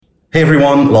Hey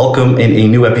everyone, welcome in a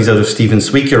new episode of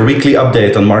Steven's Week, your weekly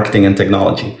update on marketing and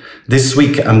technology. This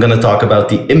week, I'm going to talk about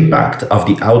the impact of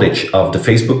the outage of the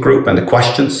Facebook group and the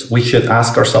questions we should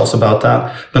ask ourselves about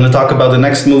that. I'm going to talk about the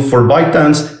next move for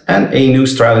ByteDance and a new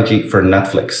strategy for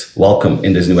Netflix. Welcome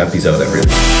in this new episode, everyone.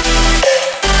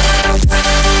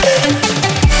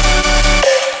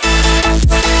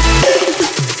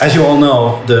 As you all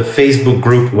know, the Facebook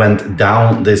group went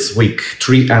down this week.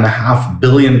 3.5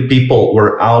 billion people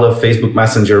were out of Facebook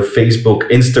Messenger, Facebook,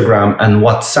 Instagram, and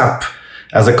WhatsApp.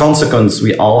 As a consequence,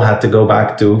 we all had to go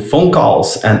back to phone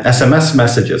calls and SMS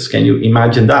messages. Can you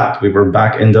imagine that? We were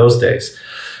back in those days.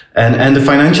 And the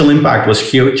financial impact was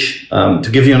huge. To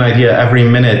give you an idea, every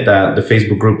minute that the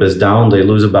Facebook group is down, they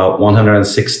lose about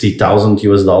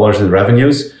 $160,000 in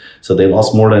revenues. So they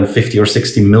lost more than 50 or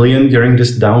 60 million during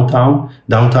this downtime.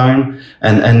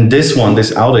 And this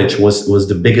outage was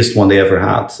the biggest one they ever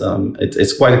had.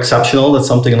 It's quite exceptional that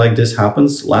something like this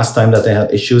happens. Last time that they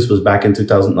had issues was back in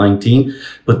 2019,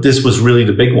 but this was really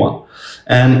the big one.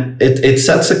 And it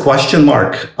sets a question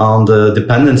mark on the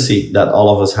dependency that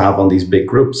all of us have on these big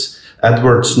groups.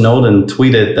 Edward Snowden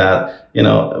tweeted that,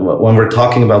 when we're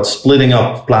talking about splitting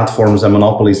up platforms and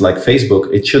monopolies like Facebook,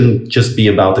 it shouldn't just be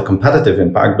about the competitive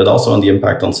impact, but also on the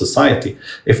impact on society.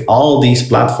 If all these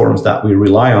platforms that we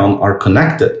rely on are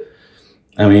connected,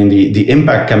 the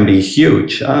impact can be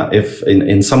huge. If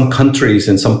in some countries,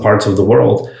 in some parts of the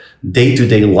world,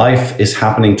 day-to-day life is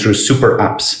happening through super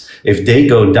apps. If they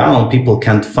go down, people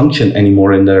can't function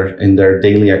anymore in their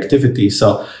daily activity.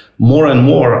 So more and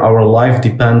more, our life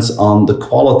depends on the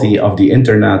quality of the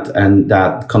internet, and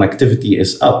that connectivity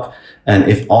is up. And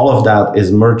if all of that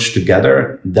is merged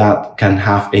together, that can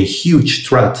have a huge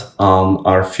threat on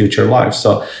our future lives.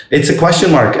 So it's a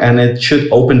question mark, and it should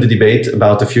open the debate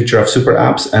about the future of super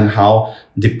apps and how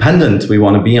dependent we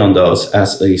want to be on those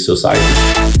as a society.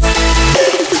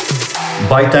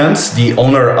 ByteDance, the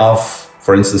owner of,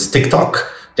 for instance, TikTok,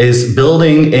 is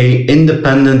building an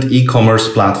independent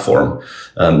e-commerce platform.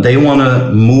 They want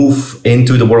to move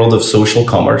into the world of social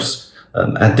commerce.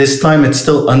 At this time, it's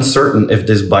still uncertain if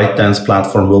this ByteDance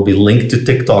platform will be linked to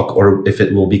TikTok or if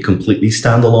it will be completely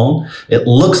standalone. It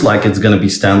looks like it's going to be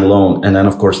standalone, and then,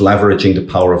 of course, leveraging the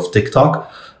power of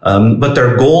TikTok. But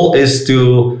their goal is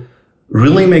to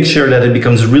really make sure that it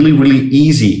becomes really, really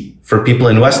easy for people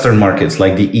in Western markets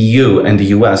like the EU and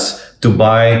the US to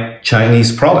buy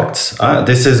Chinese products.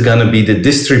 This is going to be the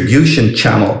distribution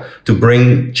channel to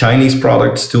bring Chinese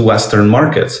products to Western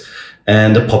markets.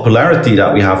 And the popularity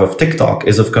that we have of TikTok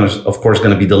is, of course, going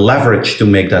to be the leverage to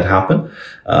make that happen.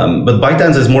 But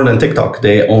ByteDance is more than TikTok.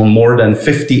 They own more than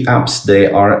 50 apps. They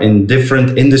are in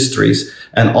different industries,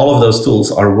 and all of those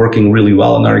tools are working really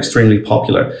well and are extremely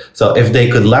popular. So if they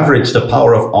could leverage the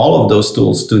power of all of those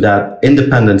tools to that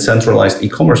independent, centralized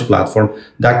e-commerce platform,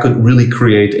 that could really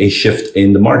create a shift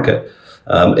in the market.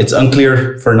 It's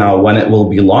unclear for now when it will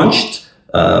be launched.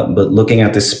 But looking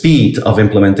at the speed of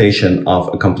implementation of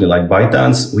a company like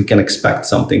ByteDance, we can expect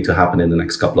something to happen in the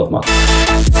next couple of months.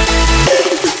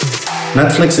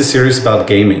 Netflix is serious about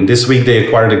gaming. This week they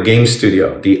acquired a game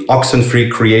studio, the Oxenfree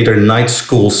Creator Night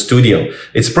School Studio.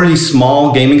 It's a pretty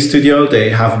small gaming studio. They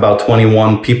have about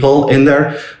 21 people in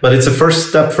there, but it's a first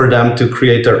step for them to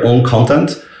create their own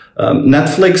content.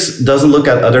 Netflix doesn't look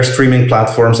at other streaming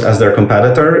platforms as their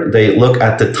competitor. They look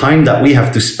at the time that we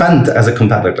have to spend as a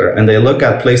competitor, and they look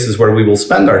at places where we will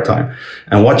spend our time.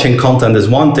 And watching content is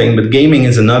one thing, but gaming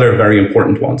is another very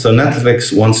important one. So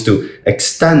Netflix wants to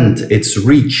extend its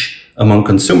reach among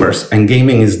consumers, and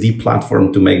gaming is the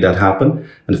platform to make that happen.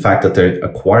 And the fact that they're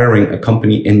acquiring a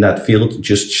company in that field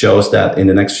just shows that in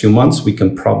the next few months, we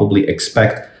can probably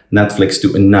expect Netflix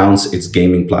to announce its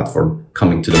gaming platform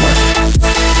coming to the market.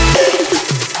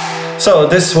 So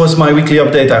this was my weekly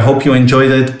update. I hope you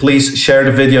enjoyed it. Please share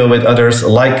the video with others,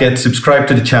 like it, subscribe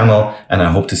to the channel, and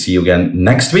I hope to see you again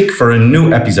next week for a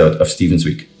new episode of Steven's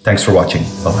Week. Thanks for watching.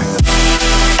 Bye-bye.